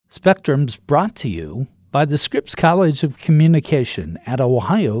Spectrum's brought to you by the Scripps College of Communication at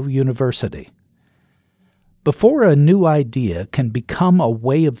Ohio University. Before a new idea can become a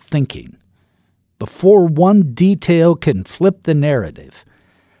way of thinking, before one detail can flip the narrative,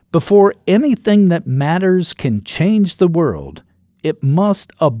 before anything that matters can change the world, it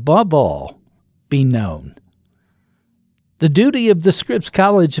must, above all, be known. The duty of the Scripps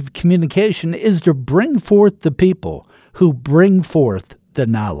College of Communication is to bring forth the people who bring forth the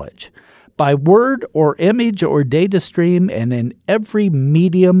knowledge, by word or image or data stream, and in every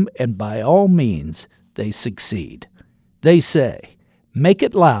medium, and by all means, they succeed. They say, make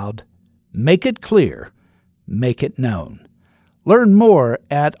it loud, make it clear, make it known. Learn more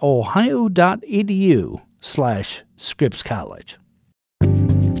at ohio.edu/Scripps College.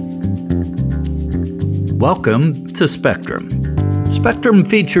 Welcome to Spectrum. Spectrum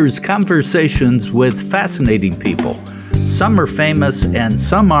features conversations with fascinating people. Some are famous and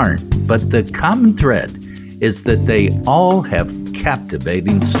some aren't, but the common thread is that they all have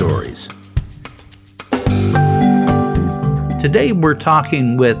captivating stories. Today we're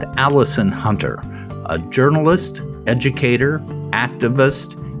talking with Allison Hunter, a journalist, educator,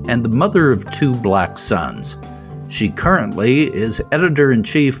 activist, and the mother of two black sons. She currently is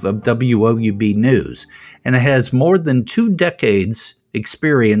editor-in-chief of WOUB News and has more than 2 decades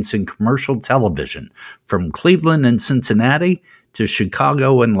experience in commercial television, from Cleveland and Cincinnati to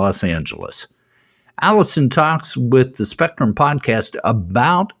Chicago and Los Angeles. Allison talks with the Spectrum podcast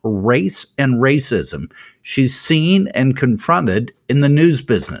about race and racism she's seen and confronted in the news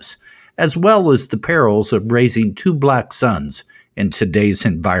business, as well as the perils of raising 2 black sons in today's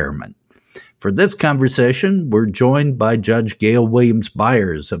environment. For this conversation, we're joined by Judge Gail Williams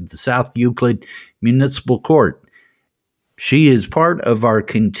Byers of the South Euclid Municipal Court. She is part of our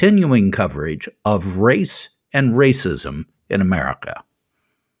continuing coverage of race and racism in America.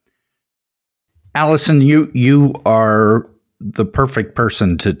 Allison, you are the perfect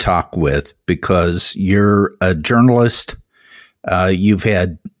person to talk with because you're a journalist. You've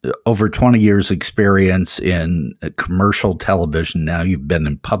had over 20 years experience in commercial television. Now you've been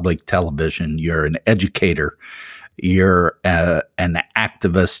in public television. You're an educator. You're an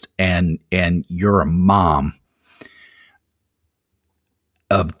activist, and you're a mom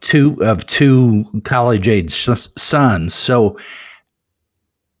of two college-age sons. So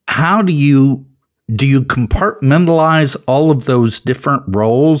how do you compartmentalize all of those different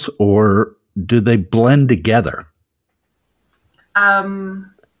roles, or do they blend together?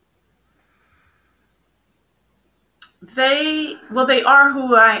 They are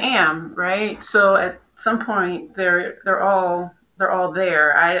who I am, right? So at some point they're all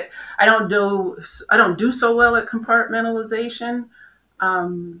there. I don't do so well at compartmentalization.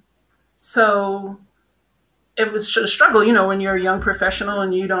 So it was a struggle, when you're a young professional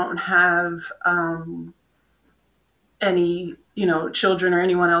and you don't have any, children or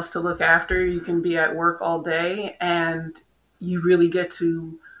anyone else to look after. You can be at work all day and you really get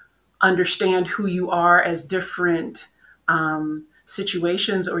to understand who you are as different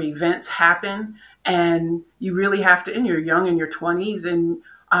situations or events happen. And you really have to, and you're young in your 20s, and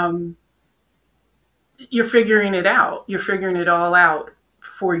you're figuring it out. You're figuring it all out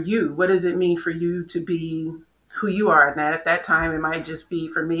for you. What does it mean for you to be who you are? And at that time, it might just be,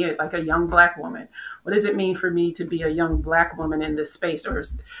 for me, like a young Black woman. What does it mean for me to be a young Black woman in this space?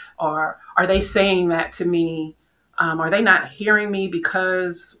 Or are they saying that to me? Are they not hearing me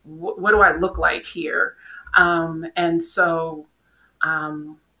because what do I look like here? And so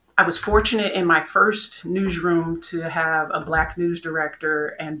I was fortunate in my first newsroom to have a Black news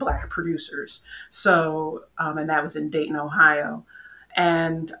director and Black producers. So, and that was in Dayton, Ohio.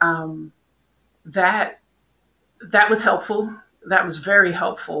 And that was helpful. That was very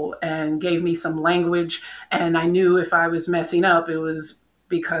helpful and gave me some language. And I knew if I was messing up, it was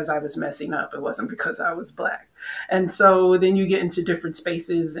because I was messing up. It wasn't because I was Black. And so then you get into different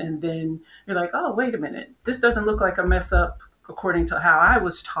spaces and then you're like, oh, wait a minute. This doesn't look like a mess up according to how I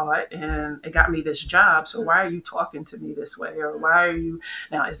was taught, and it got me this job. So why are you talking to me this way? Or why are you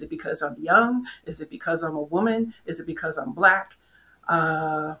now? Is it because I'm young? Is it because I'm a woman? Is it because I'm Black?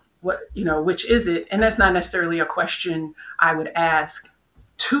 Which is it? And that's not necessarily a question I would ask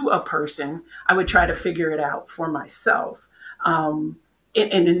to a person. I would try to figure it out for myself. And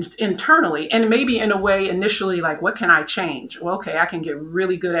internally, and maybe in a way initially, like, what can I change? Well, okay, I can get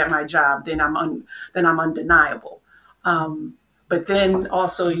really good at my job. Then I'm undeniable. But then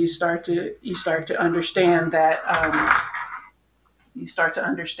also you start to understand that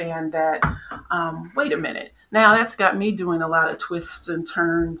wait a minute. Now that's got me doing a lot of twists and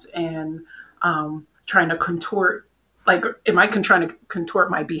turns and trying to contort like, am I trying to contort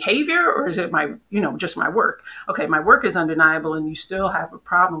my behavior, or is it my, just my work? Okay, my work is undeniable and you still have a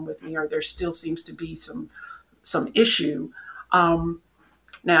problem with me, or there still seems to be some issue.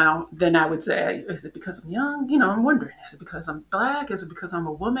 Now, then I would say, is it because I'm young? I'm wondering, is it because I'm Black? Is it because I'm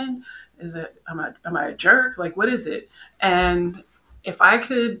a woman? Am I a jerk? Like, what is it? And if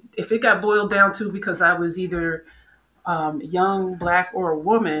it got boiled down to because I was either young, Black, or a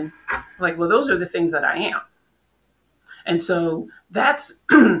woman, like, well, those are the things that I am. And so that's,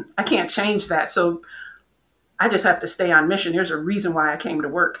 I can't change that. So I just have to stay on mission. There's a reason why I came to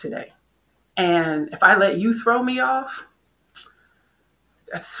work today. And if I let you throw me off,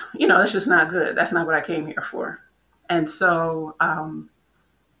 that's just not good. That's not what I came here for. And so,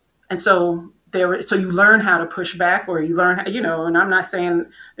 so you learn how to push back, or you learn, and I'm not saying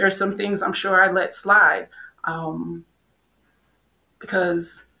there's some things I'm sure I let slide,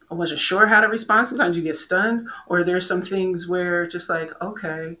 because I wasn't sure how to respond. Sometimes you get stunned, or there's some things where just like,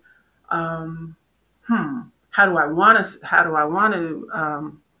 okay, how do I want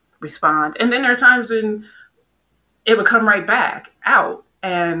to respond? And then there are times when it would come right back out,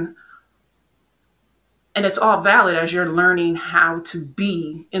 and it's all valid as you're learning how to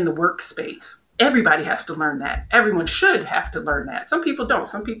be in the workspace. Everybody has to learn that. Everyone should have to learn that. Some people don't.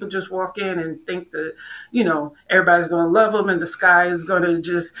 Some people just walk in and think that, everybody's going to love them and the sky is going to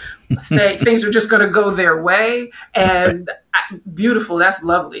just stay. Things are just going to go their way. And beautiful. That's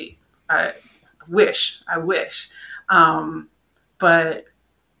lovely. I wish. But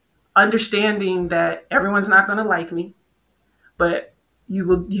understanding that everyone's not going to like me, but you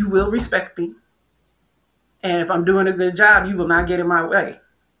will respect me. And if I'm doing a good job, you will not get in my way.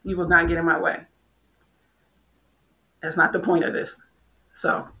 You will not get in my way. That's not the point of this.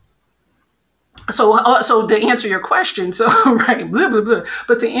 So to answer your question, right, blah, blah, blah.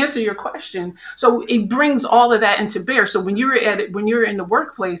 But to answer your question, so it brings all of that into bear. So when you're in the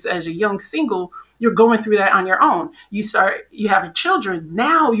workplace as a young single, you're going through that on your own. You have children.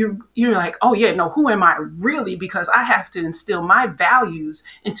 Now you're like, oh yeah, no, who am I really? Because I have to instill my values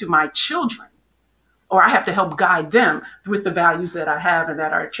into my children, or I have to help guide them with the values that I have and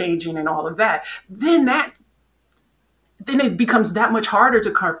that are changing and all of that. Then it becomes that much harder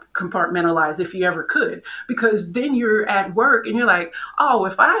to compartmentalize, if you ever could, because then you're at work and you're like, oh,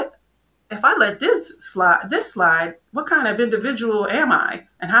 if I let this slide, what kind of individual am I?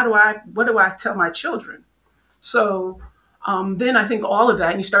 And what do I tell my children? So then I think all of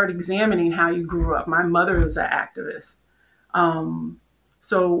that, and you start examining how you grew up. My mother was an activist.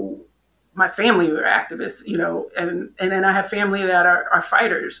 So my family were activists, and then I have family that are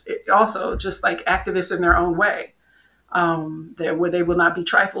fighters also, just like activists in their own way. Where they will not be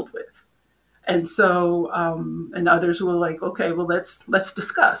trifled with. And so, and others who are like, okay, well, let's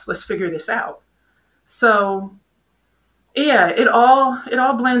discuss, let's figure this out. So yeah, it all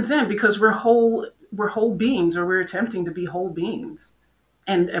blends in because we're whole beings, or we're attempting to be whole beings.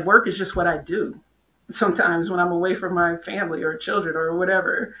 And at work is just what I do. Sometimes when I'm away from my family or children or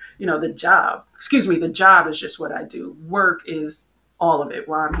whatever, the job is just what I do. Work is all of it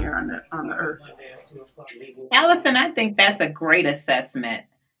while I'm here on the earth. Allison, I think that's a great assessment.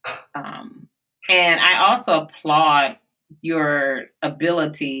 And I also applaud your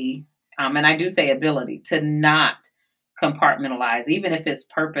ability, and I do say ability, to not compartmentalize, even if it's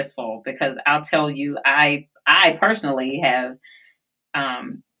purposeful, because I'll tell you, I personally have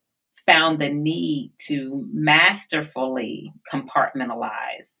found the need to masterfully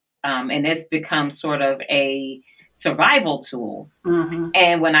compartmentalize. And it's become sort of a survival tool. Mm-hmm.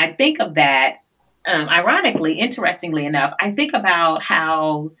 And when I think of that, ironically, interestingly enough, I think about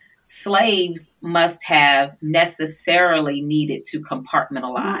how slaves must have necessarily needed to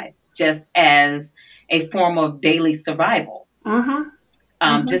compartmentalize just as a form of daily survival,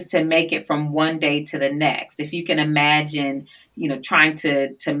 just to make it from one day to the next. If you can imagine, trying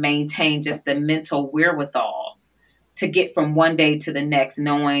to maintain just the mental wherewithal to get from one day to the next,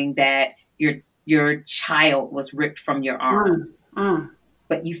 knowing that your child was ripped from your arms,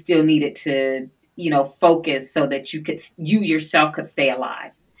 but you still needed to, focus so that you yourself could stay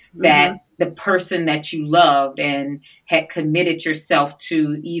alive. That the person that you loved and had committed yourself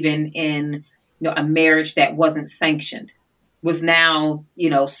to, even in a marriage that wasn't sanctioned, was now,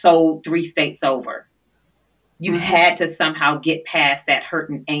 sold 3 states over. You had to somehow get past that hurt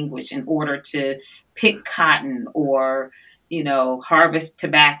and anguish in order to pick cotton or, harvest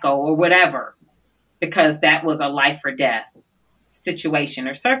tobacco or whatever, because that was a life or death situation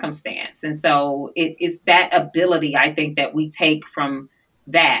or circumstance. And so it is that ability, I think, that we take from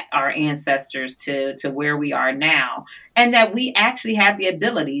that, our ancestors, to where we are now, and that we actually have the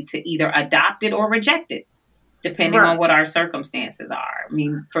ability to either adopt it or reject it. depending on what our circumstances are. I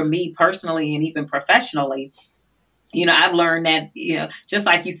mean, for me personally and even professionally, I've learned that, just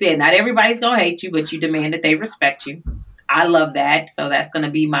like you said, not everybody's going to hate you, but you demand that they respect you. I love that. So that's going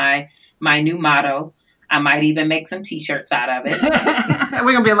to be my new motto. I might even make some T-shirts out of it.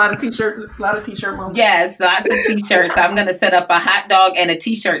 We're going to be a lot of T-shirt moments. Yes, lots of T-shirts. I'm going to set up a hot dog and a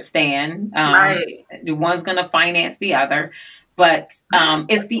T-shirt stand. Right. One's going to finance the other. But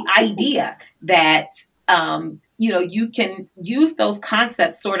it's the idea that, you can use those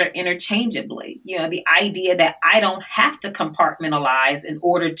concepts sort of interchangeably. The idea that I don't have to compartmentalize in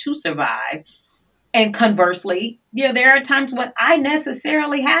order to survive. And conversely, there are times when I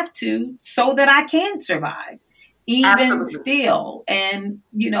necessarily have to so that I can survive, even Absolutely. Still. And,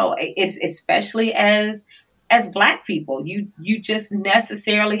 it's especially as Black people, you just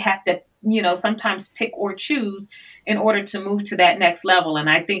necessarily have to, sometimes pick or choose in order to move to that next level. And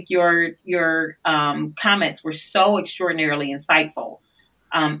I think your comments were so extraordinarily insightful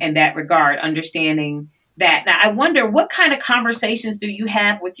in that regard, understanding that. Now, I wonder, what kind of conversations do you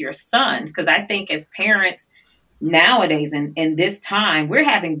have with your sons? Because I think as parents nowadays, in this time, we're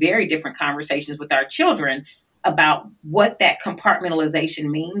having very different conversations with our children about what that compartmentalization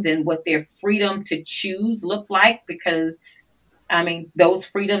means and what their freedom to choose looks like. Because, those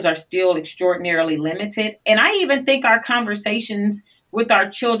freedoms are still extraordinarily limited. And I even think our conversations with our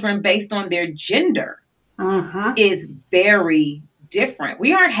children based on their gender is very different.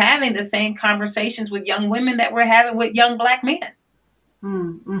 We aren't having the same conversations with young women that we're having with young Black men.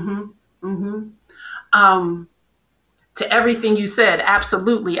 To everything you said,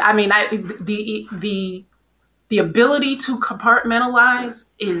 absolutely. The ability to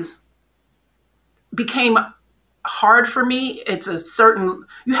compartmentalize became hard for me.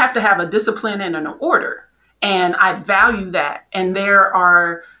 You have to have a discipline and an order, and I value that. And there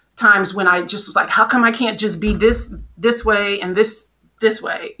are times when I just was like, how come I can't just be this way and this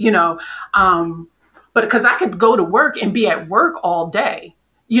way, but because I could go to work and be at work all day,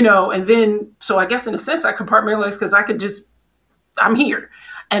 and then, so I guess in a sense I compartmentalize because I'm here.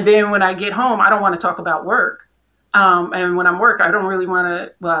 And then when I get home, I don't want to talk about work. And when I'm work, I don't really want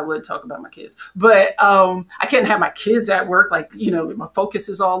to, well, I would talk about my kids, but I can't have my kids at work. Like, my focus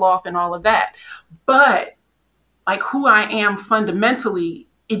is all off and all of that. But like who I am fundamentally,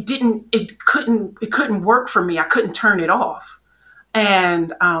 it couldn't work for me. I couldn't turn it off.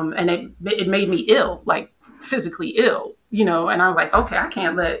 And it made me ill, like physically ill, and I was like, okay, I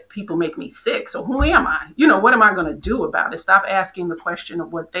can't let people make me sick. So who am I? What am I going to do about it? Stop asking the question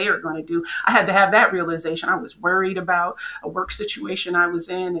of what they are going to do. I had to have that realization. I was worried about a work situation I was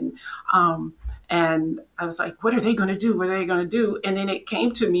in. And I was like, what are they going to do? What are they going to do? And then it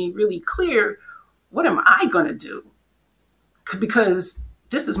came to me really clear. What am I going to do? Because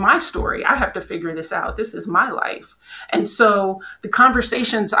this is my story. I have to figure this out. This is my life. And so the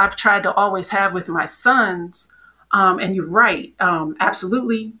conversations I've tried to always have with my sons, and you're right,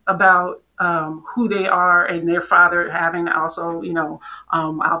 absolutely, about who they are and their father having also,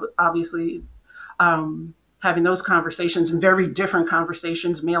 obviously having those conversations, and very different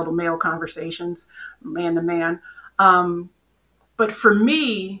conversations, male to male conversations, man to man. But for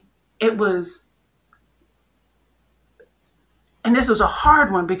me, it was, and this was a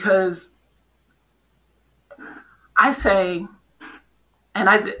hard one because I say,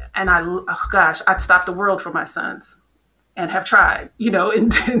 I'd stop the world for my sons, and have tried, in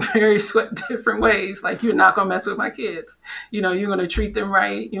various different ways. Like, you're not going to mess with my kids. You're going to treat them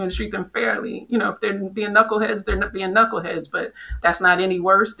right. You're going to treat them fairly. If they're being knuckleheads, they're not being knuckleheads, but that's not any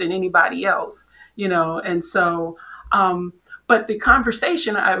worse than anybody else, And so, but the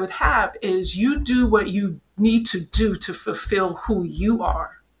conversation I would have is, you do what you need to do to fulfill who you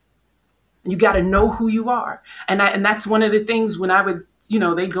are. You got to know who you are. And that's one of the things when I would,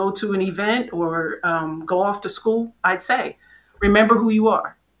 they go to an event or go off to school, I'd say, remember who you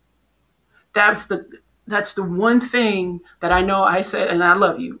are. That's the one thing that I know I said, and I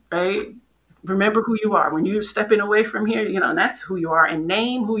love you, right? Remember who you are. When you're stepping away from here, that's who you are, and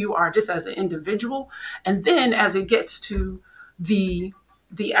name who you are just as an individual. And then as it gets to the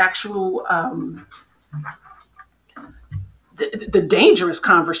actual, the dangerous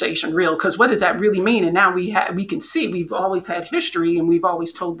conversation, real, because what does that really mean? And now we can see we've always had history and we've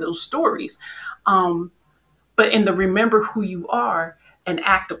always told those stories. But in the remember who you are and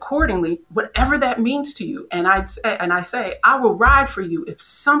act accordingly, whatever that means to you. And I say, I will ride for you if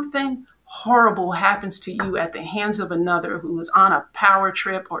something horrible happens to you at the hands of another who is on a power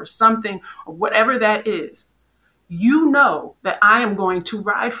trip or something, or whatever that is. That I am going to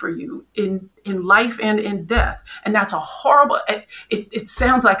ride for you in life and in death. And that's a horrible, it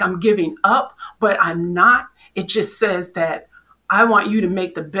sounds like I'm giving up, but I'm not. It just says that I want you to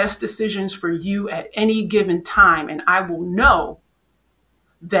make the best decisions for you at any given time. And that I will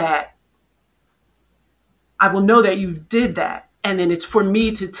know that you did that. And then it's for me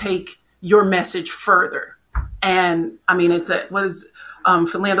to take your message further. And I mean, what is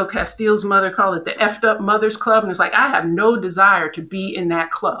Philando Castile's mother called it? The effed up mothers club. And it's like, I have no desire to be in that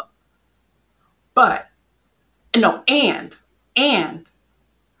club. But, and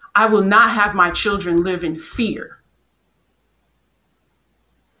I will not have my children live in fear.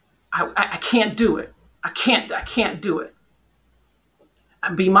 I can't do it. I can't do it.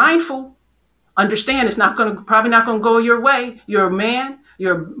 Be mindful. Understand it's probably not going to go your way. You're a man.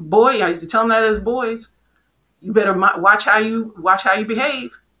 You're a boy. I used to tell them that as boys. You better watch how you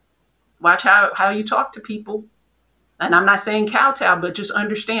behave. Watch how you talk to people. And I'm not saying kowtow, but just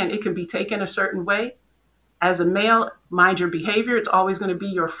understand it can be taken a certain way. As a male, mind your behavior. It's always going to be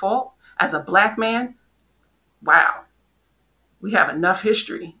your fault. As a Black man, wow, we have enough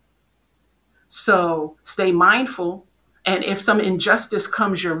history. So stay mindful. And if some injustice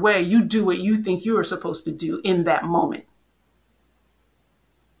comes your way, you do what you think you are supposed to do in that moment.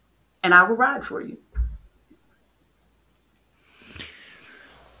 And I will ride for you.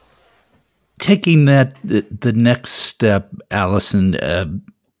 Taking that the next step, Allison,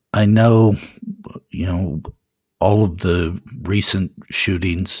 I know, all of the recent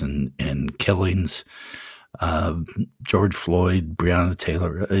shootings and killings, George Floyd, Breonna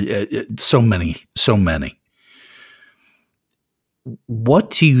Taylor, so many.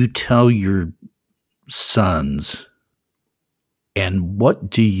 What do you tell your sons, and what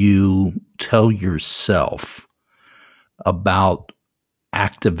do you tell yourself about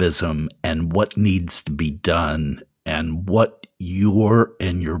activism and what needs to be done and what your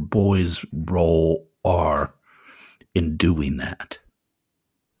and your boys' role are in doing that?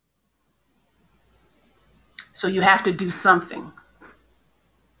 So you have to do something.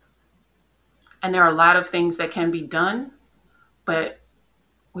 And there are a lot of things that can be done, but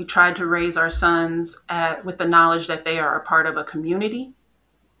we tried to raise our sons with the knowledge that they are a part of a community.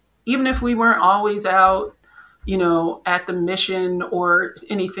 Even if we weren't always out, at the mission or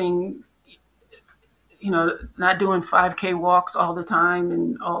anything, not doing 5K walks all the time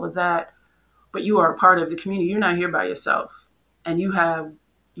and all of that, but you are a part of the community. You're not here by yourself, and you have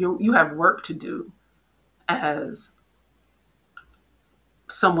work to do as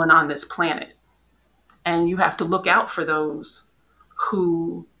someone on this planet. And you have to look out for those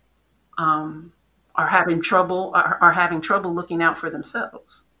who are having trouble looking out for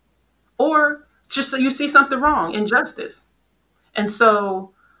theyselves, or just so you see something wrong, injustice. And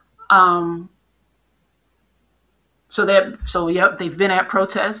so they've been at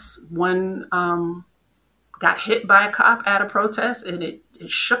protests. One got hit by a cop at a protest, and it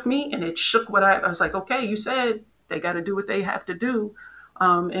shook me, and it shook I was like, okay, you said they got to do what they have to do.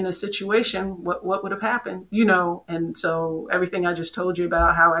 In a situation, what would have happened, And so everything I just told you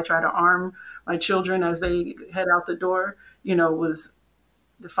about how I try to arm my children as they head out the door, was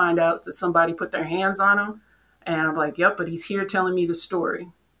to find out that somebody put their hands on them. And I'm like, yep, but he's here telling me the story.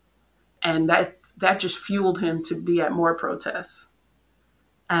 And that just fueled him to be at more protests.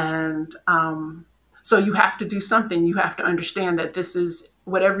 And so you have to do something. You have to understand that this is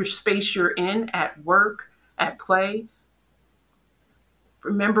whatever space you're in, at work, at play.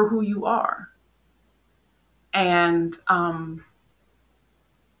 Remember who you are, and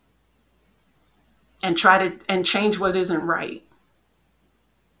try to change what isn't right.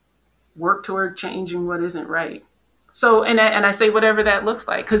 Work toward changing what isn't right. So, and I say whatever that looks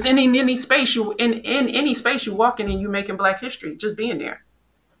like, because in any space you walk in and you're making Black history, just being there,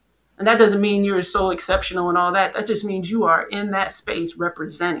 and that doesn't mean you're so exceptional and all that. That just means you are in that space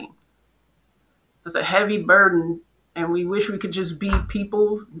representing. It's a heavy burden. And we wish we could just be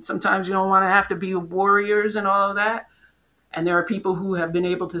people. Sometimes you don't want to have to be warriors and all of that. And there are people who have been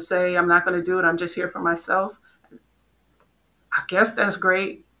able to say, I'm not going to do it. I'm just here for myself. I guess that's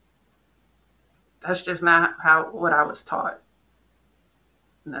great. That's just not what I was taught.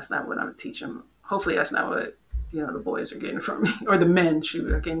 And that's not what I'm teaching. Hopefully that's not what, the boys are getting from me, or the men. Shoot,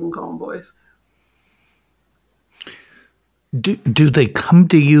 I can't even call them boys. Do they come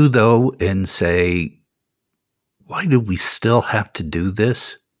to you though and say, why do we still have to do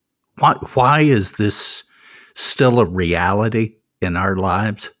this? Why is this still a reality in our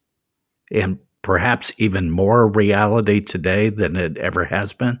lives? And perhaps even more a reality today than it ever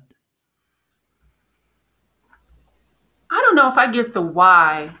has been? I don't know if I get the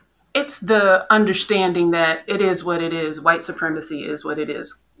why. It's the understanding that it is what it is. White supremacy is what it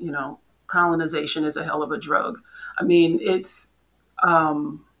is. Colonization is a hell of a drug. I mean, it's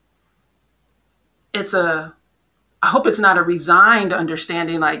a I hope it's not a resigned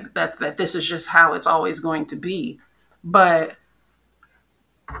understanding like that this is just how it's always going to be. But,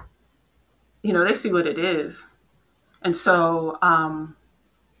 they see what it is. And so,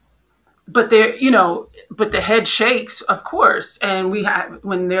 but there, but the head shakes, of course. And we have,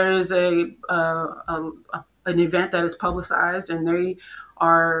 when there is an event that is publicized and they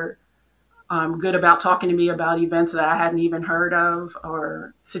are good about talking to me about events that I hadn't even heard of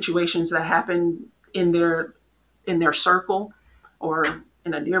or situations that happen in their circle or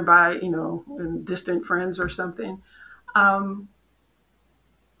in a nearby, in distant friends or something. And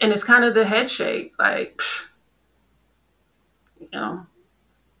it's kind of the head shake, like,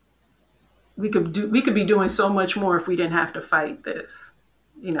 we could be doing so much more if we didn't have to fight this,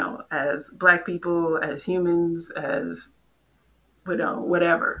 as Black people, as humans, as,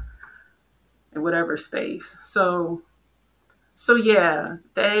 whatever, in whatever space. So yeah,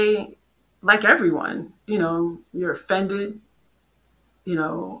 they, like everyone, you're offended,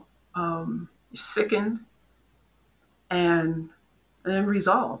 you're sickened, and then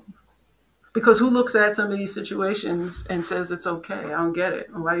resolve. Because who looks at some of these situations and says it's okay? I don't get it.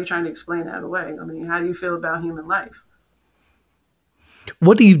 Why are you trying to explain that away? I mean, how do you feel about human life?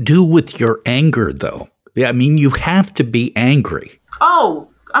 What do you do with your anger, though? I mean, you have to be angry. Oh,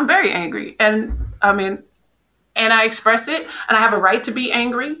 I'm very angry. And I mean, and I express it, and I have a right to be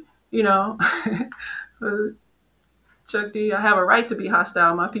angry, Chuck D, I have a right to be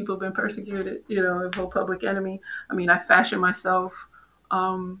hostile. My people have been persecuted, the whole public enemy. I mean, I fashion myself,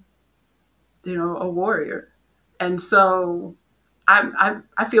 a warrior. And so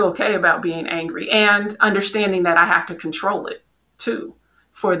I feel okay about being angry and understanding that I have to control it too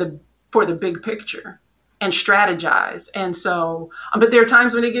for the big picture and strategize. And so, but there are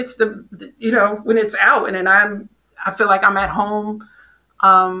times when it gets when it's out and then I feel like I'm at home,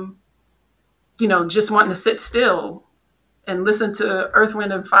 just wanting to sit still and listen to Earth,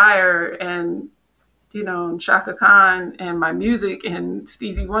 Wind and Fire and, and Chaka Khan and my music and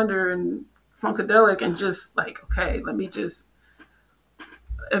Stevie Wonder and Funkadelic and just like, okay, let me just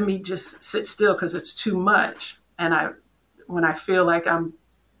sit still because it's too much. And when I feel like I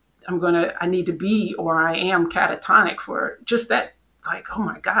need to be, or I am catatonic for just that, like, oh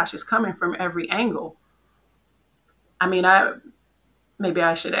my gosh, it's coming from every angle. I mean, maybe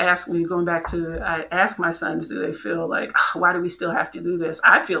I should ask, I ask my sons, do they feel like, oh, why do we still have to do this?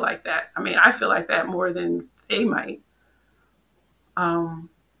 I feel like that. I mean, I feel like that more than they might.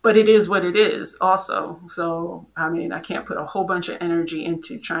 But it is what it is also. So, I mean, I can't put a whole bunch of energy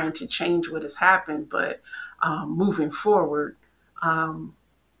into trying to change what has happened, but moving forward,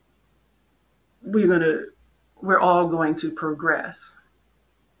 we're all going to progress.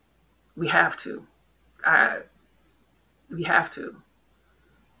 We have to. We have to.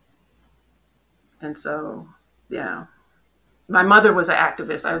 And so, yeah. My mother was an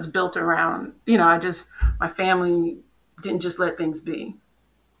activist. I was built around, my family didn't just let things be.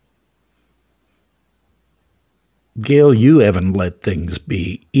 Gail, you haven't let things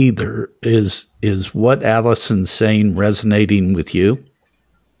be either. Is what Allison's saying resonating with you?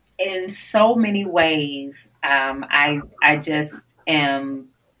 In so many ways, I just am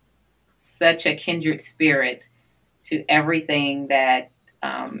such a kindred spirit to everything that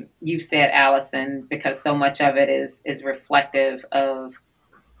you've said, Allison, because so much of it is reflective of,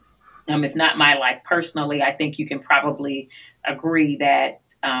 if not my life personally, I think you can probably agree that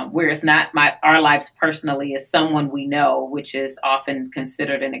where it's not our lives personally is someone we know, which is often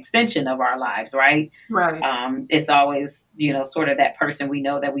considered an extension of our lives, right? Right. It's always, sort of that person we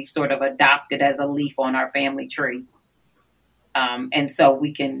know that we've sort of adopted as a leaf on our family tree. And so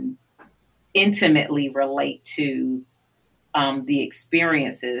we can intimately relate to the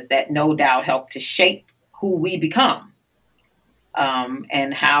experiences that no doubt help to shape who we become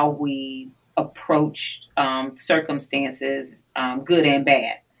and how we approach circumstances, good and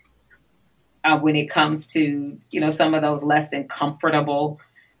bad. When it comes to, some of those less than comfortable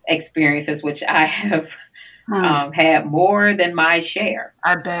experiences, which I have had more than my share.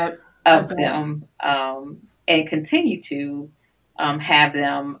 I bet. Them, and continue to have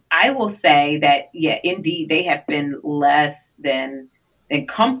them. I will say that, yeah, indeed, they have been less than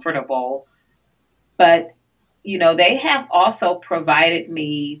comfortable, but, they have also provided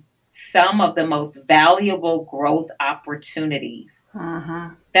me some of the most valuable growth opportunities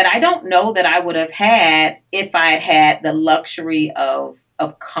that I don't know that I would have had if I had had the luxury of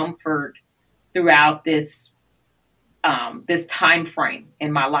comfort throughout this time frame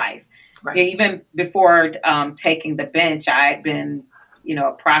in my life. Right. Even before taking the bench, I had been,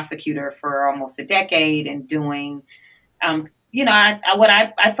 a prosecutor for almost a decade and doing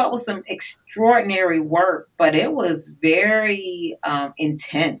I felt was some extraordinary work, but it was very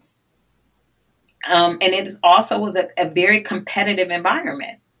intense. And it also was a very competitive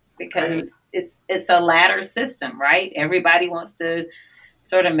environment because it's a ladder system, right? Everybody wants to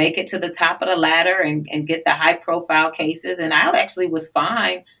sort of make it to the top of the ladder and get the high profile cases. And I actually was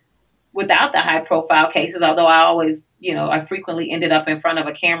fine without the high profile cases, although I always, I frequently ended up in front of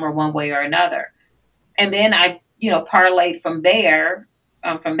a camera one way or another. And then I, parlayed from there,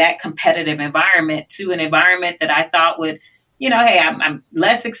 from that competitive environment to an environment that I thought would, hey, I'm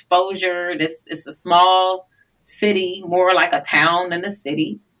less exposure. This is a small city, more like a town than a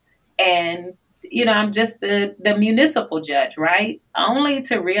city. And, I'm just the municipal judge, right? Only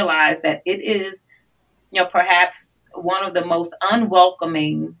to realize that it is, perhaps one of the most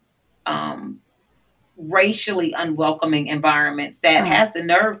unwelcoming, racially unwelcoming environments that has the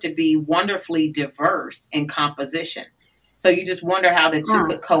nerve to be wonderfully diverse in composition. So you just wonder how the two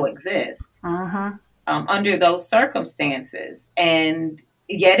could coexist under those circumstances. And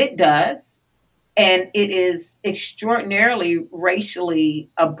yet it does. And it is extraordinarily racially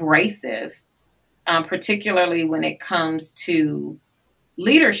abrasive, particularly when it comes to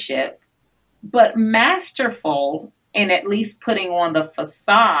leadership, but masterful in at least putting on the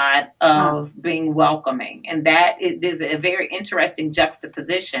facade of being welcoming. And that is a very interesting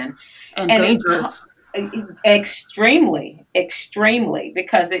juxtaposition. And dangerous. Extremely, extremely,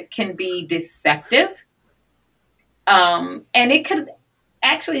 because it can be deceptive. And it could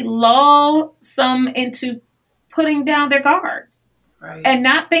actually lull some into putting down their guards. Right. And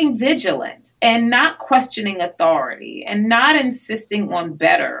not being vigilant and not questioning authority and not insisting on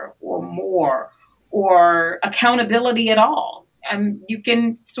better or more or accountability at all. You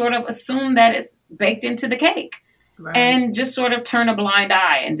can sort of assume that it's baked into the cake. Right. And just sort of turn a blind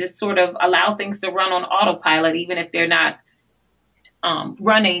eye and just sort of allow things to run on autopilot, even if they're not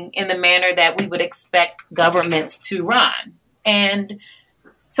running in the manner that we would expect governments to run. And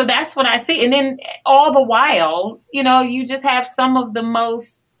so that's what I see. And then all the while, you just have some of the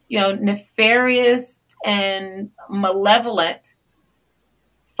most, nefarious and malevolent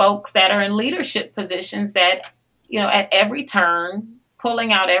folks that are in leadership positions that, at every turn,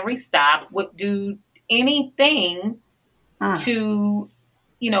 pulling out every stop, would do anything to,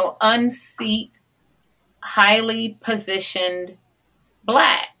 unseat highly positioned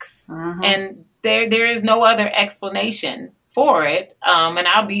Blacks. And there is no other explanation for it. And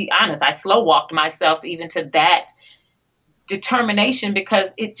I'll be honest, I slow walked myself even to that determination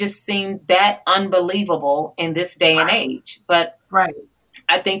because it just seemed that unbelievable in this day and age. But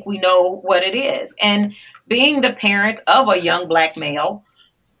I think we know what it is. And being the parent of a young Black male,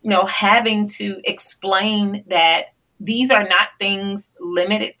 having to explain that these are not things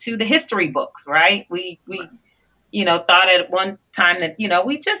limited to the history books, right? We thought at one time that,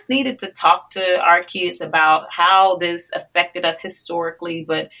 we just needed to talk to our kids about how this affected us historically,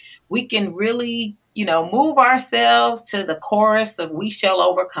 but we can really, move ourselves to the chorus of "We shall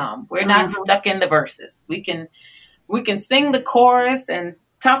overcome." We're not stuck in the verses. We can sing the chorus and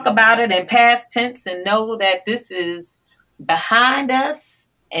talk about it in past tense and know that this is behind us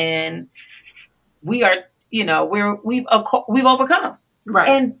and we are, we've overcome. Right.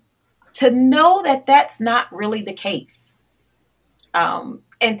 And to know that that's not really the case.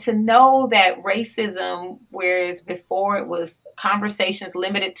 And to know that racism, whereas before it was conversations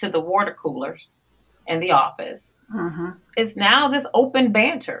limited to the water coolers in the office, is now just open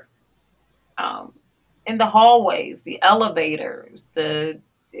banter in the hallways, the elevators, the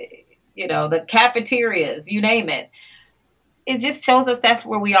cafeterias, you name it. It just shows us that's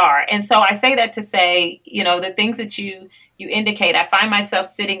where we are. And so I say that to say, the things that you indicate, I find myself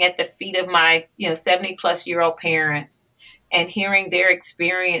sitting at the feet of my, 70 plus year old parents and hearing their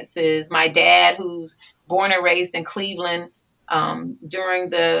experiences. My dad, who's born and raised in Cleveland during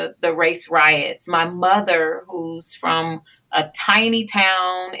the race riots. My mother, who's from a tiny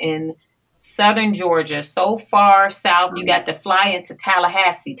town in southern Georgia, so far south, you got to fly into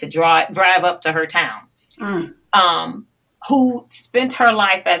Tallahassee to drive up to her town. Who spent her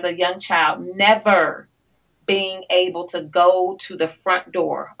life as a young child never being able to go to the front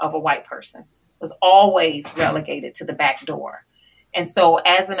door of a white person, was always relegated to the back door. And so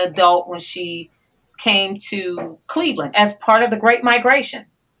as an adult, when she came to Cleveland as part of the Great Migration,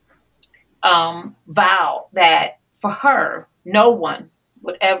 vowed that for her, no one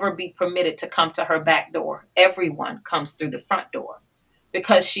would ever be permitted to come to her back door. Everyone comes through the front door.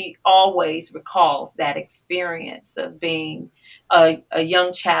 Because she always recalls that experience of being a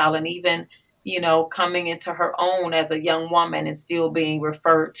young child and even, coming into her own as a young woman and still being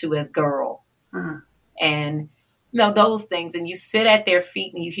referred to as girl. And those things. And you sit at their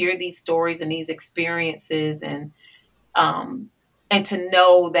feet and you hear these stories and these experiences, and to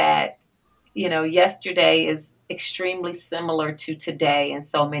know that, yesterday is extremely similar to today in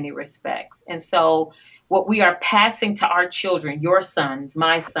so many respects. And so what we are passing to our children, your sons,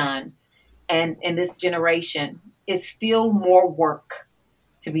 my son, and this generation, is still more work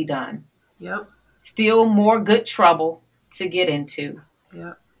to be done. Yep. Still more good trouble to get into.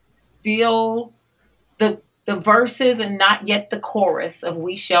 Yep. Still the verses and not yet the chorus of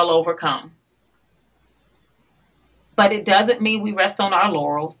 "We shall overcome." But it doesn't mean we rest on our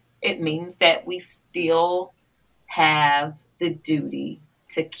laurels. It means that we still have the duty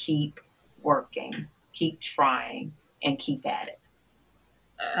to keep working, keep trying, and keep at it.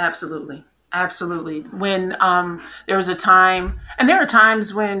 Absolutely. Absolutely. When there was a time, and there are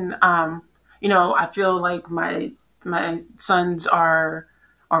times when, I feel like my sons are,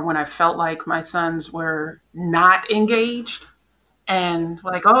 or when I felt like my sons were not engaged, and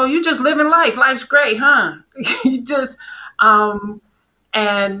like, oh, you just living life. Life's great, huh? You just,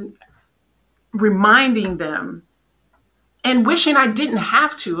 and reminding them and wishing I didn't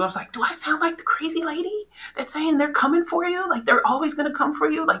have to. I was like, do I sound like the crazy lady that's saying they're coming for you? Like they're always going to come for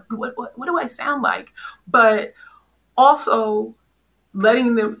you? Like, what do I sound like? But also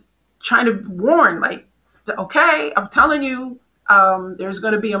letting them, trying to warn, like, okay, I'm telling you, there's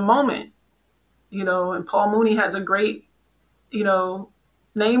going to be a moment, and Paul Mooney has a great,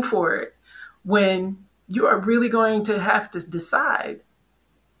 name for it, when you are really going to have to decide,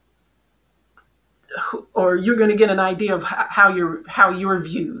 or you're going to get an idea of how you're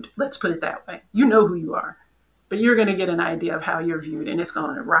viewed. Let's put it that way. You know who you are, but you're going to get an idea of how you're viewed, and it's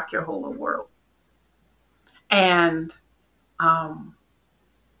going to rock your whole world. And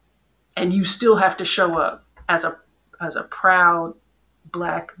you still have to show up as a proud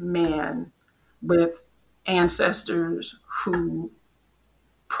Black man with ancestors who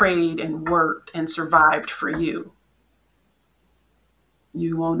prayed and worked and survived for you.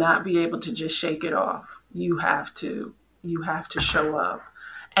 You will not be able to just shake it off. You have to show up.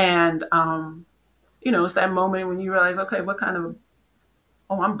 And, it's that moment when you realize, okay,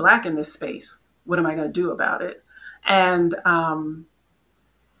 I'm Black in this space. What am I going to do about it? And,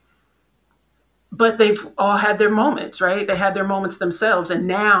 but they've all had their moments, right? They had their moments themselves. And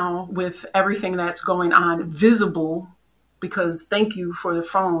now with everything that's going on visible, because thank you for the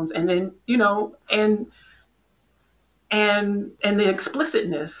phones. And then, and the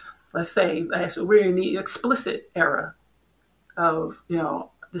explicitness, let's say, so we're in the explicit era of,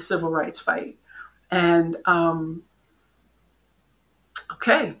 the civil rights fight. And,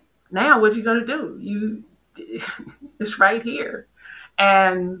 okay, now what you going to do? It's right here.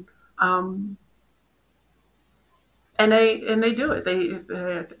 And they do it.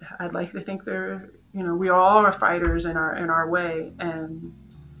 I'd like to think they're, we all are fighters in our way, and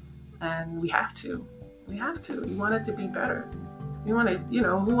we have to. We want it to be better. We want to,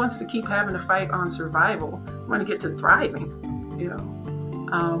 who wants to keep having to fight on survival? We want to get to thriving,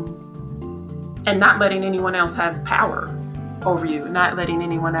 and not letting anyone else have power over you, not letting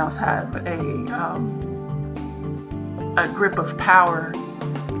anyone else have a grip of power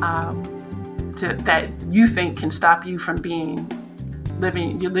that you think can stop you from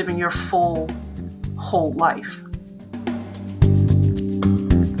living your full, whole life.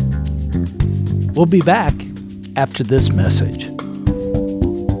 We'll be back after this message.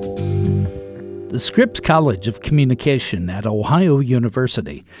 The Scripps College of Communication at Ohio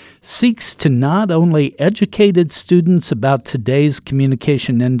University seeks to not only educate its students about today's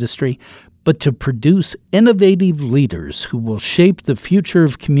communication industry, but to produce innovative leaders who will shape the future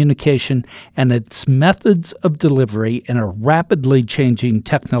of communication and its methods of delivery in a rapidly changing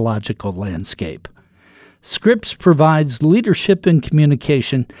technological landscape. Scripps provides leadership in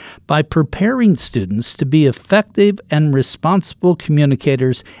communication by preparing students to be effective and responsible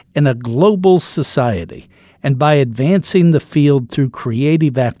communicators in a global society, and by advancing the field through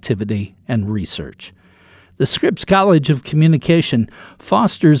creative activity and research. The Scripps College of Communication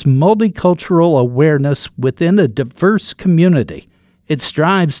fosters multicultural awareness within a diverse community. It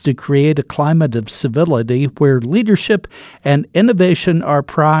strives to create a climate of civility where leadership and innovation are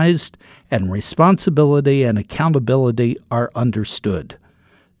prized and responsibility and accountability are understood.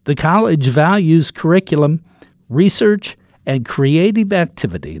 The college values curriculum, research, and creative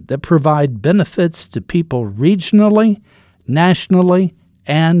activity that provide benefits to people regionally, nationally,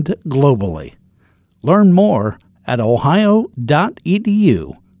 and globally. Learn more at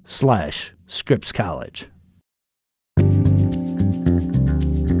ohio.edu/Scripps College.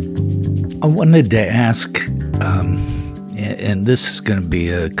 I wanted to ask, and this is going to be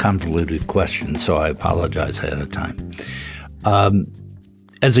a convoluted question, so I apologize ahead of time.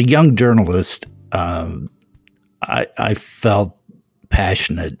 As a young journalist, I felt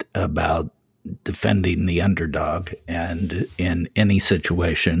passionate about defending the underdog and in any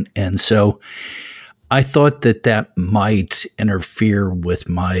situation. And so I thought that might interfere with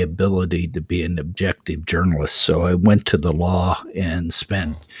my ability to be an objective journalist. So I went to the law and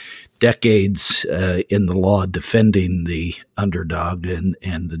spent decades in the law defending the underdog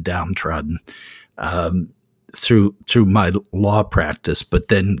and the downtrodden through my law practice, but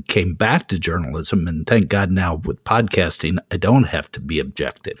then came back to journalism. And thank God now with podcasting, I don't have to be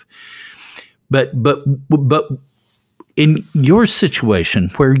objective. But in your situation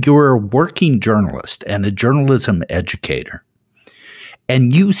where you're a working journalist and a journalism educator,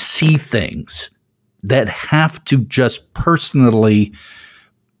 and you see things that have to just personally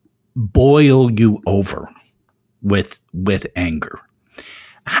boil you over with anger,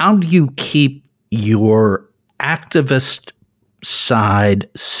 how do you keep your activist side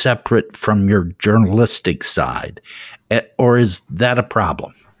separate from your journalistic side? Or is that a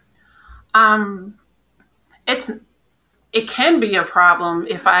problem? It can be a problem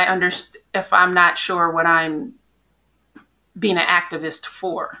if I'm not sure what I'm being an activist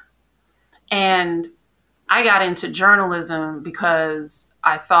for. And I got into journalism because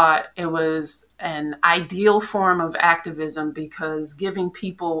I thought it was an ideal form of activism, because giving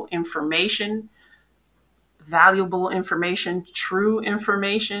people information, valuable information, true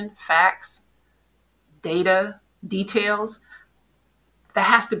information, facts, data, details, that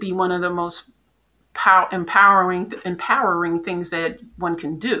has to be one of the most empowering things that one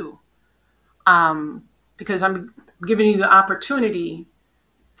can do, because I'm giving you the opportunity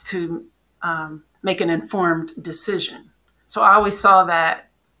to make an informed decision. So I always saw that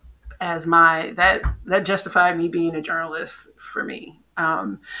as that justified me being a journalist for me,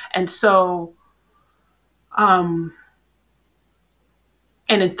 and so, and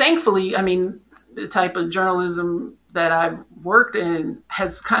then thankfully, I mean, the type of journalism that I've worked in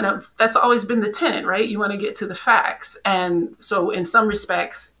that's always been the tenet, right? You want to get to the facts. And so in some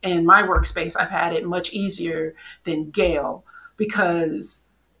respects, in my workspace, I've had it much easier than Gail, because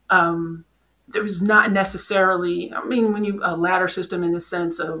there was not necessarily, I mean, when a ladder system in the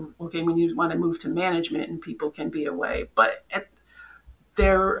sense of, okay, when you want to move to management and people can be away, but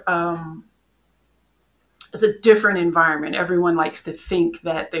there is a different environment. Everyone likes to think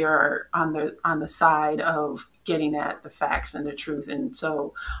that they are on the side of getting at the facts and the truth. And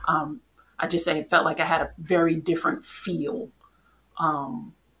so I just say it felt like I had a very different feel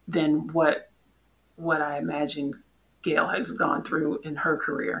than what I imagine Gail has gone through in her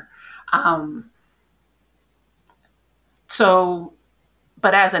career. But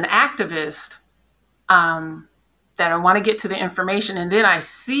as an activist, that I want to get to the information, and then I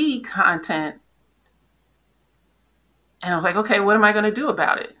see content, and I was like, okay, what am I going to do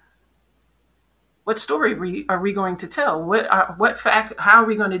about it? What story are we going to tell? What fact? How are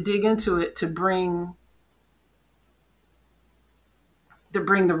we going to dig into it to bring the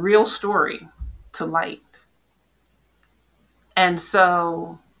real story to light? And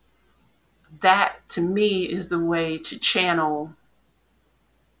so that, to me, is the way to channel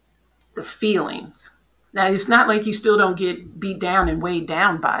the feelings. Now, it's not like you still don't get beat down and weighed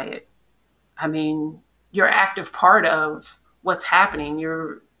down by it. I mean, you're an active part of what's happening.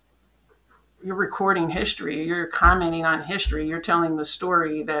 You're recording history. You're commenting on history. You're telling the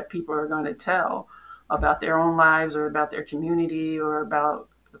story that people are going to tell about their own lives or about their community or about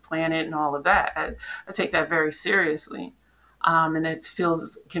the planet and all of that. I take that very seriously. And it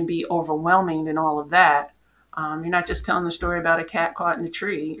can be overwhelming and all of that. You're not just telling the story about a cat caught in a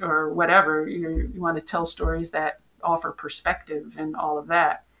tree or whatever. You want to tell stories that offer perspective and all of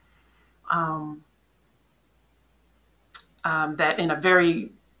that. That in a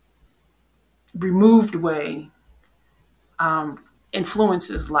very removed way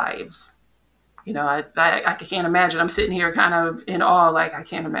influences lives. You know, I can't imagine. I'm sitting here kind of in awe, like I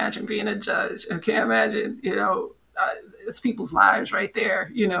can't imagine being a judge. I can't imagine, it's people's lives right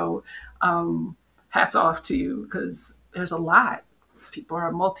there. Hats off to you, because there's a lot. People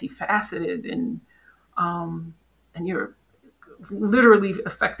are multifaceted, and you're literally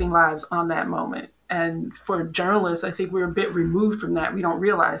affecting lives on that moment. And for journalists, I think we're a bit removed from that. We don't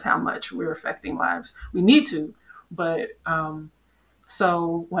realize how much we're affecting lives. We need to, but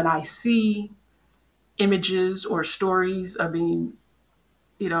so when I see images or stories, I mean,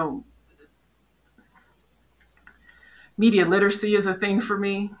 media literacy is a thing for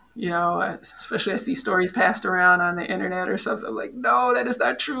me. Especially I see stories passed around on the internet or something. I'm like, no, that is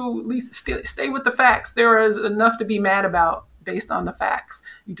not true. At least stay with the facts. There is enough to be mad about based on the facts.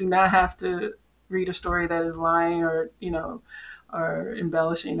 You do not have to read a story that is lying or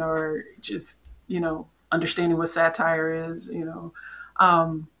embellishing or just, understanding what satire is.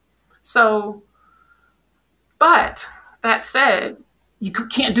 So, but that said, you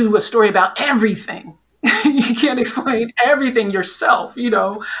can't do a story about everything. You can't explain everything yourself,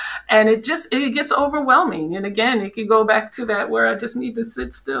 and it gets overwhelming. And again, it could go back to that where I just need to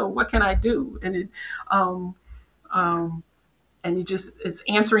sit still. What can I do? And it's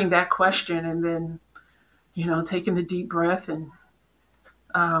answering that question, and then, taking the deep breath and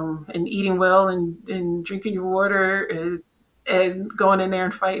eating well and drinking your water and going in there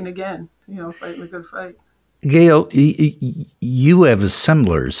and fighting again, fighting a good fight. Gail, you have a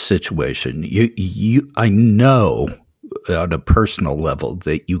similar situation. I know on a personal level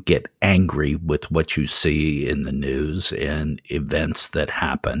that you get angry with what you see in the news and events that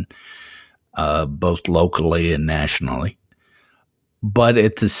happen, both locally and nationally. But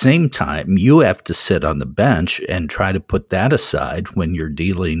at the same time, you have to sit on the bench and try to put that aside when you're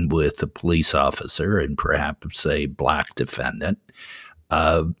dealing with a police officer and perhaps a Black defendant.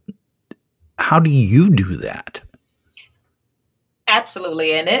 How do you do that?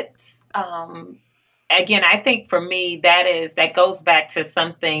 Absolutely. And it's, again, I think for me, that goes back to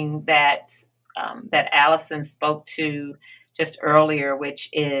something that Allison spoke to just earlier, which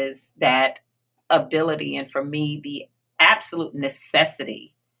is that ability. And for me, the absolute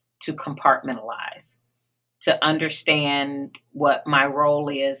necessity to compartmentalize, to understand what my role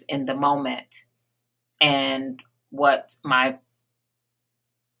is in the moment and what my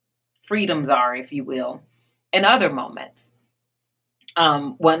freedoms are, if you will, in other moments.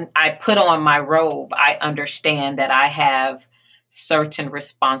 When I put on my robe, I understand that I have certain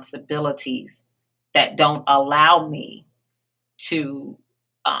responsibilities that don't allow me to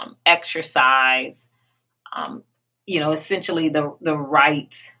exercise, essentially the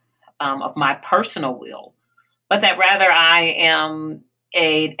right of my personal will, but that rather I am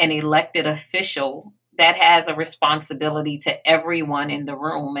an elected official that has a responsibility to everyone in the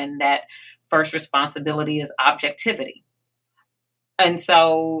room, and that first responsibility is objectivity. And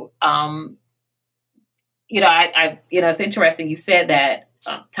so, it's interesting you said that,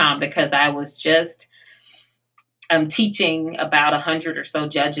 Tom, because I was just teaching about 100 or so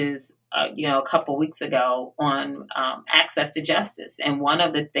judges, a couple weeks ago on access to justice. And one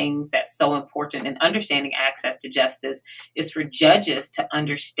of the things that's so important in understanding access to justice is for judges to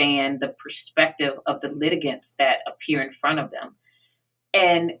understand the perspective of the litigants that appear in front of them,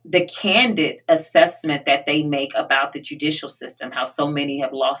 and the candid assessment that they make about the judicial system, how so many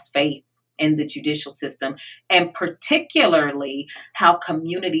have lost faith in the judicial system, and particularly how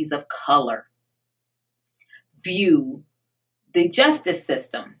communities of color view the justice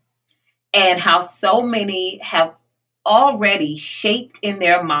system, and how so many have already shaped in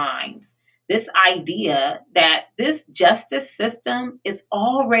their minds this idea that this justice system is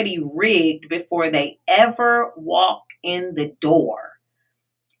already rigged before they ever walk in the door.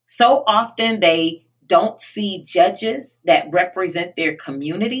 So often they don't see judges that represent their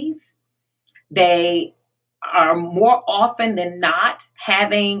communities. They are more often than not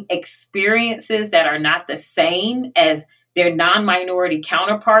having experiences that are not the same as their non-minority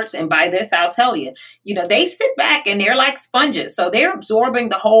counterparts. And by this, I'll tell you, they sit back and they're like sponges. So they're absorbing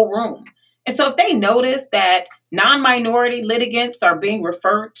the whole room. And so if they notice that non-minority litigants are being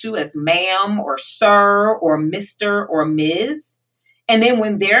referred to as ma'am or sir or Mr. or Ms., and then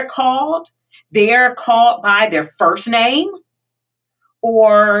when they're called by their first name,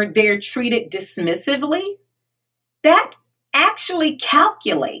 or they're treated dismissively, that actually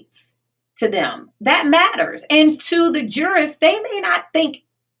calculates to them. That matters. And to the jurists, they may not think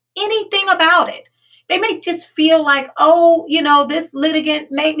anything about it. They may just feel like, this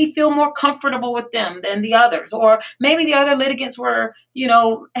litigant made me feel more comfortable with them than the others. Or maybe the other litigants were,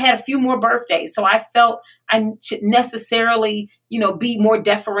 had a few more birthdays. So I felt I should necessarily, be more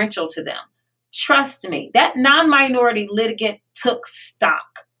deferential to them. Trust me, that non-minority litigant took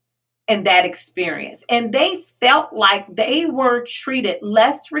stock in that experience. And they felt like they were treated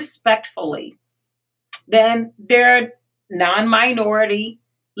less respectfully than their non-minority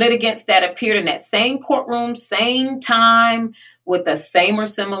litigants that appeared in that same courtroom, same time, with the same or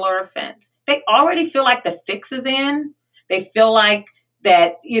similar offense. They already feel like the fix is in. They feel like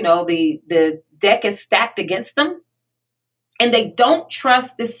that, the deck is stacked against them. And they don't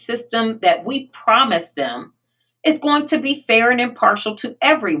trust this system that we promised them is going to be fair and impartial to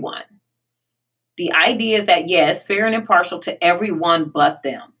everyone. The idea is that, yes, fair and impartial to everyone but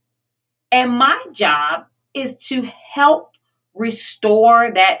them. And my job is to help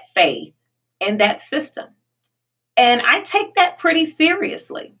restore that faith in that system. And I take that pretty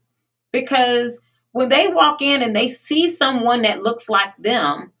seriously, because when they walk in and they see someone that looks like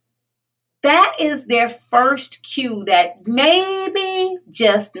them, that is their first cue that maybe,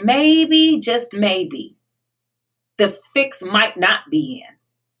 just maybe, the fix might not be in.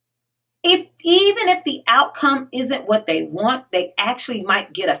 Even if the outcome isn't what they want, they actually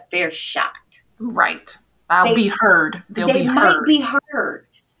might get a fair shot. Right. They'll be heard. They might be heard.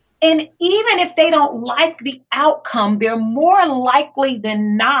 And even if they don't like the outcome, they're more likely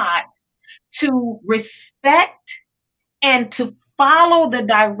than not to respect and to follow the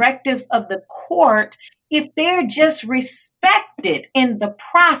directives of the court if they're just respected in the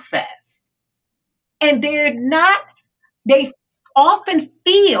process. And they often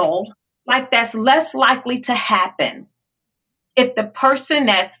feel like that's less likely to happen if the person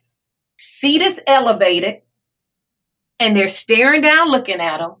that's seat is elevated and they're staring down looking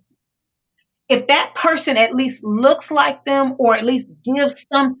at them. If that person at least looks like them, or at least gives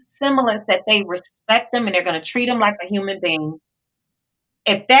some semblance that they respect them and they're going to treat them like a human being,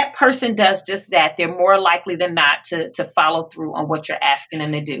 if that person does just that, they're more likely than not to follow through on what you're asking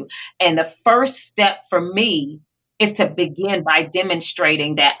them to do. And the first step for me is to begin by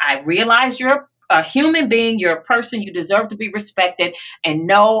demonstrating that I realize you're a human being, you're a person, you deserve to be respected. And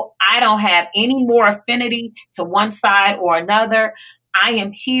no, I don't have any more affinity to one side or another. I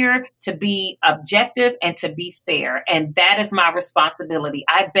am here to be objective and to be fair. And that is my responsibility.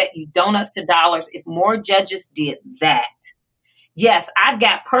 I bet you donuts to dollars if more judges did that. Yes, I've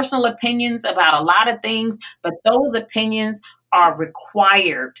got personal opinions about a lot of things, but those opinions are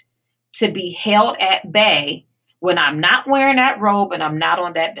required to be held at bay when I'm not wearing that robe and I'm not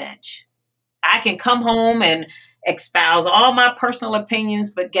on that bench. I can come home and espouse all my personal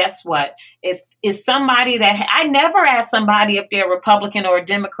opinions, but guess what? If it's somebody that I never ask somebody if they're Republican or a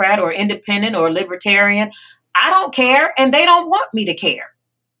Democrat or independent or libertarian, I don't care, and they don't want me to care.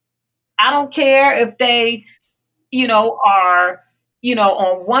 I don't care if they, are,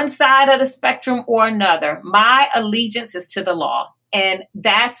 on one side of the spectrum or another. My allegiance is to the law, and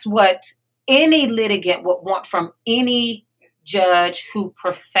that's what any litigant would want from any judge who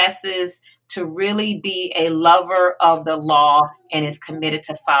professes to really be a lover of the law and is committed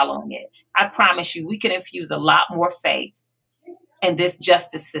to following it. I promise you, we can infuse a lot more faith in this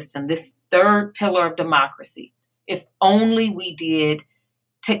justice system, this third pillar of democracy, if only we did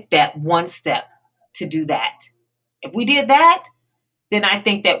take that one step to do that. If we did that, then I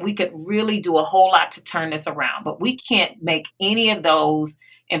think that we could really do a whole lot to turn this around. But we can't make any of those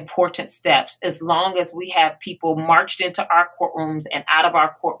important steps as long as we have people marched into our courtrooms and out of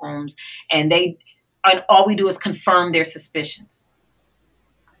our courtrooms, and all we do is confirm their suspicions.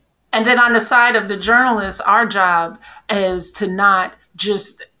 And then on the side of the journalists, our job is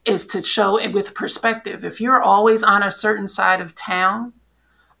to show it with perspective. If you're always on a certain side of town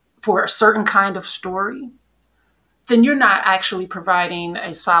for a certain kind of story, then you're not actually providing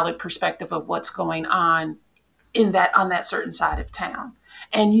a solid perspective of what's going on on that certain side of town.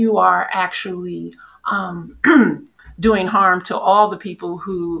 And you are actually doing harm to all the people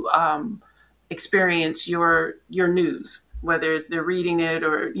who experience your news, whether they're reading it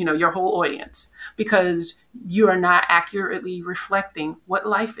or your whole audience, because you are not accurately reflecting what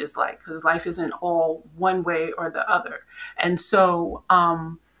life is like, because life isn't all one way or the other. And so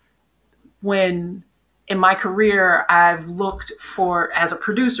when in my career I've looked for, as a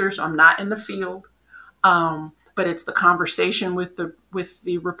producer, so I'm not in the field, but it's the conversation with the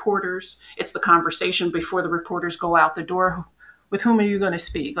reporters. It's the conversation before the reporters go out the door. With whom are you going to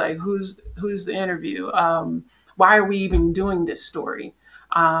speak? Like, who's the interview? Why are we even doing this story?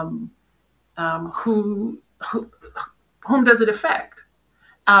 Whom does it affect?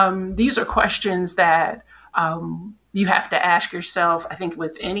 These are questions that you have to ask yourself, I think,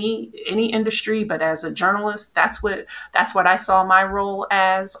 with any industry, but as a journalist, that's what I saw my role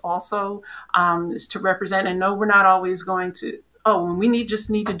as also, is to represent. And no, we're not always going to, when we just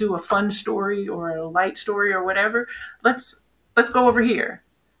need to do a fun story or a light story or whatever, let's go over here.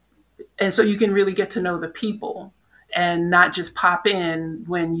 And so you can really get to know the people and not just pop in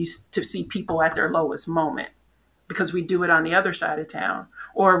to see people at their lowest moment, because we do it on the other side of town.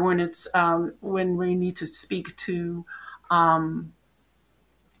 Or when it's when we need to speak to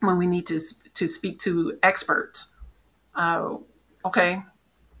speak to experts. Okay,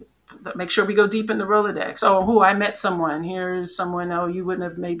 make sure we go deep in the Rolodex. I met someone. Here's someone. You wouldn't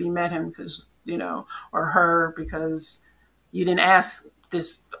have maybe met him because or her because you didn't ask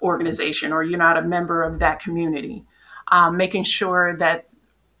this organization or you're not a member of that community. Making sure that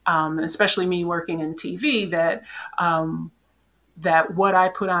especially me working in TV, that what I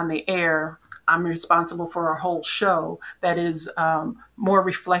put on the air, I'm responsible for a whole show that is more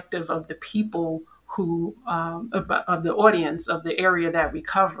reflective of the people who, of the audience of the area that we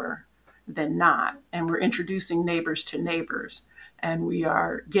cover than not. And we're introducing neighbors to neighbors, and we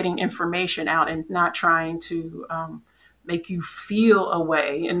are getting information out and not trying to make you feel a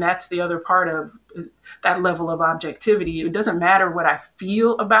way. And that's the other part of that level of objectivity. It doesn't matter what I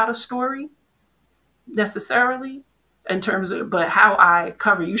feel about a story necessarily in terms of, but how I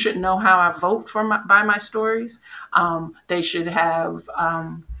cover. You should know how I vote by my stories. They should have,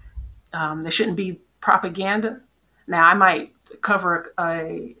 they shouldn't be propaganda. Now I might cover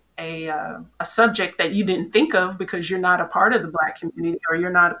a subject that you didn't think of because you're not a part of the Black community or you're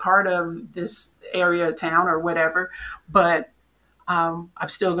not a part of this area of town or whatever, but I'm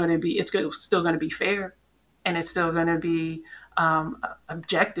still going to be, still going to be fair, and it's still going to be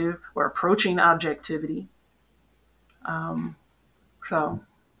objective or approaching objectivity. So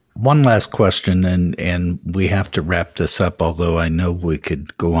one last question, and we have to wrap this up, although I know we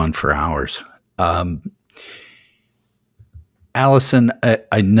could go on for hours. Allison,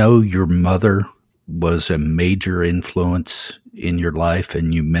 I know your mother was a major influence in your life,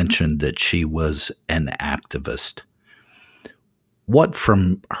 and you mentioned that she was an activist. What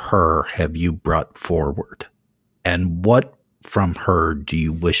from her have you brought forward, and what from her do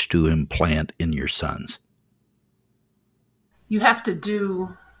you wish to implant in your sons? You have to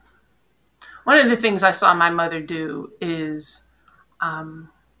do, one of the things I saw my mother do is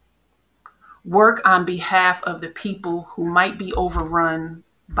work on behalf of the people who might be overrun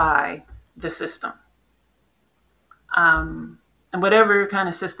by the system. And whatever kind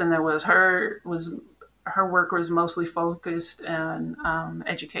of system there was, her work was mostly focused on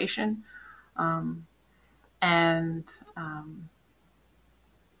education.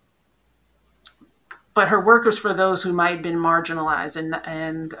 But her work was for those who might have been marginalized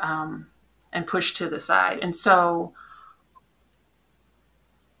and pushed to the side. And so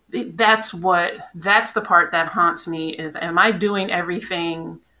that's the part that haunts me is, am I doing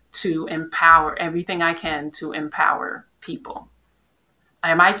everything I can to empower people?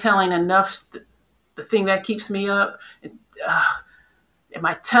 Am I telling enough, the thing that keeps me up? Am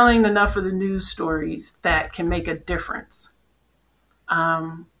I telling enough of the news stories that can make a difference?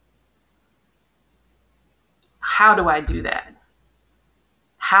 How do I do that?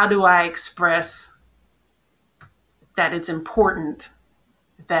 How do I express that it's important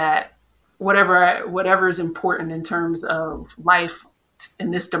that whatever is important in terms of life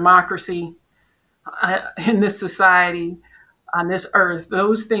in this democracy, in this society, on this earth,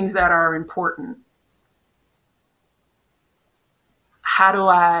 those things that are important, how do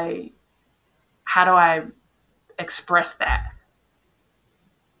I express that?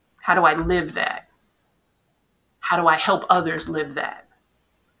 How do I live that? How do I help others live that?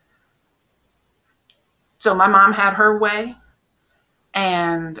 So my mom had her way,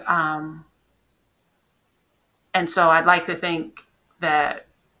 and so I'd like to think that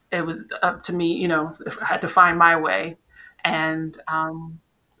it was up to me, if I had to find my way, and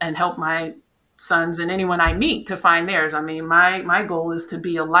help my sons and anyone I meet to find theirs. I mean, my goal is to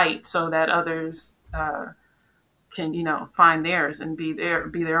be a light so that others can, find theirs and be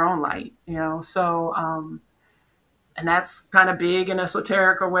their own light, So, and that's kind of big and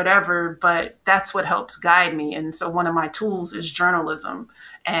esoteric or whatever, but that's what helps guide me. And so one of my tools is journalism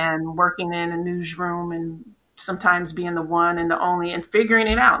and working in a newsroom and sometimes being the one and the only and figuring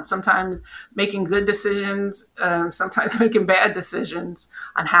it out, sometimes making good decisions, sometimes making bad decisions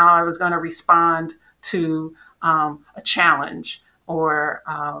on how I was going to respond to a challenge or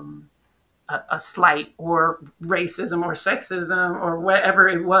a slight or racism or sexism or whatever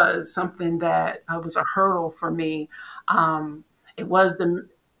it was, something that was a hurdle for me. It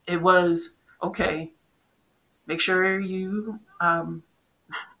was okay, make sure you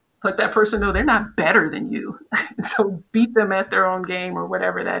let that person know they're not better than you. So beat them at their own game or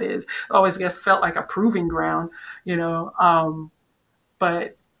whatever that is. Always felt like a proving ground,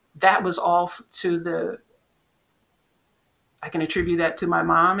 but that was all I can attribute that to my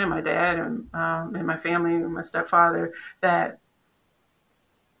mom and my dad and my family and my stepfather, that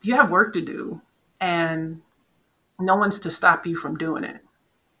you have work to do and no one's to stop you from doing it.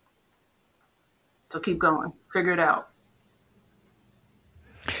 So keep going, figure it out.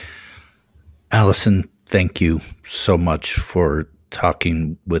 Allison, thank you so much for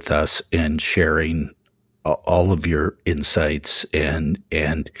talking with us and sharing all of your insights and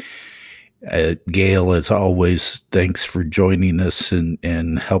Gail, as always, thanks for joining us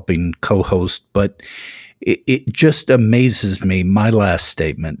and helping co-host. But It just amazes me. My last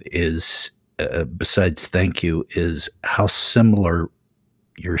statement is, besides thank you, is how similar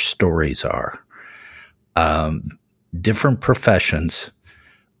your stories are. Different professions,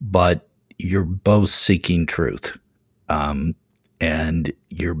 but you're both seeking truth. And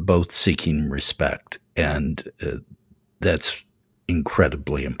you're both seeking respect. And that's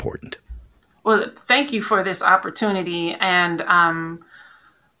incredibly important. Well, thank you for this opportunity. And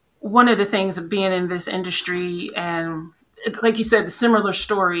one of the things of being in this industry, and like you said, the similar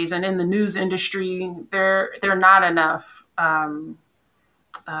stories, and in the news industry, there are not enough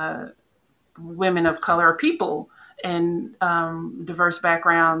women of color or people in diverse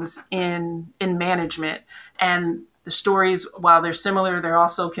backgrounds in management. And the stories, while they're similar, they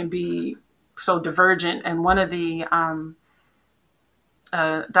also can be so divergent. And one of the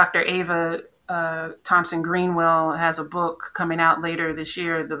Dr. Ava Thompson Greenwell has a book coming out later this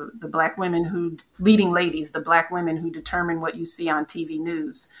year, the Black Women Who, Leading Ladies, the Black Women Who Determine What You See on TV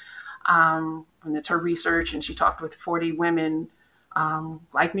News. And it's her research, and she talked with 40 women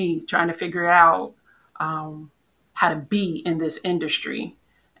like me trying to figure out how to be in this industry,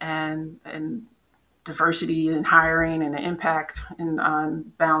 and diversity in hiring and the impact on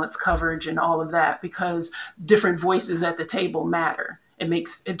balanced coverage and all of that, because different voices at the table matter.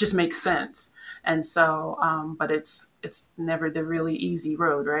 It just makes sense. And so, but it's never the really easy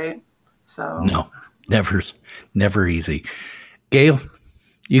road, right? So no, never easy. Gail,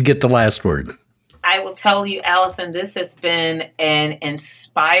 you get the last word. I will tell you, Allison, this has been an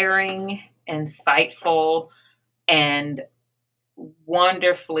inspiring, insightful, and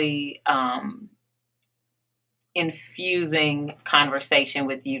wonderfully infusing conversation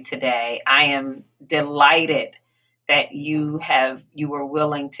with you today. I am delighted that you were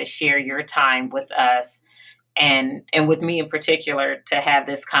willing to share your time with us and with me in particular to have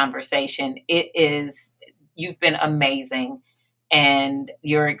this conversation. You've been amazing, and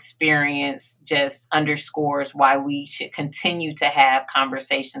your experience just underscores why we should continue to have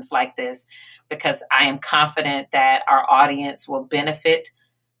conversations like this, because I am confident that our audience will benefit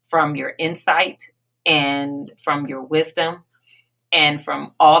from your insight and from your wisdom and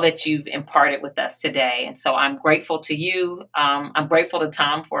from all that you've imparted with us today. And so I'm grateful to you. I'm grateful to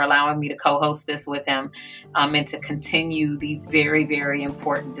Tom for allowing me to co-host this with him, and to continue these very, very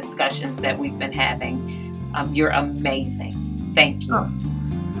important discussions that we've been having. You're amazing. Thank you. Oh,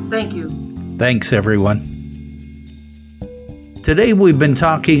 thank you. Thanks, everyone. Today we've been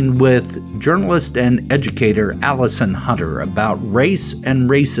talking with journalist and educator Allison Hunter about race and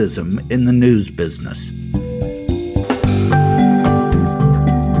racism in the news business.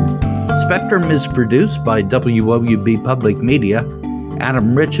 Spectrum is produced by WOUB Public Media.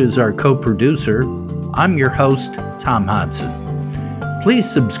 Adam Rich is our co-producer. I'm your host, Tom Hodson. Please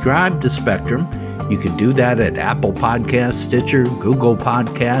subscribe to Spectrum. You can do that at Apple Podcasts, Stitcher, Google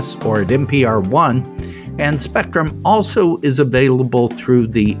Podcasts, or at NPR One. And Spectrum also is available through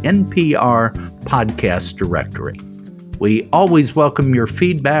the NPR Podcast Directory. We always welcome your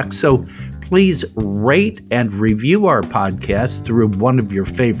feedback, so please rate and review our podcast through one of your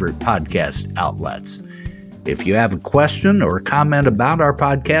favorite podcast outlets. If you have a question or a comment about our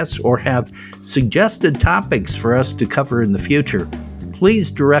podcast or have suggested topics for us to cover in the future, please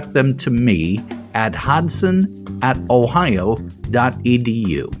direct them to me at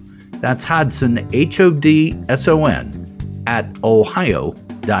hodson@ohio.edu. That's Hodson, Hodson,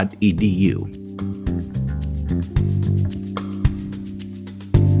 @ohio.edu.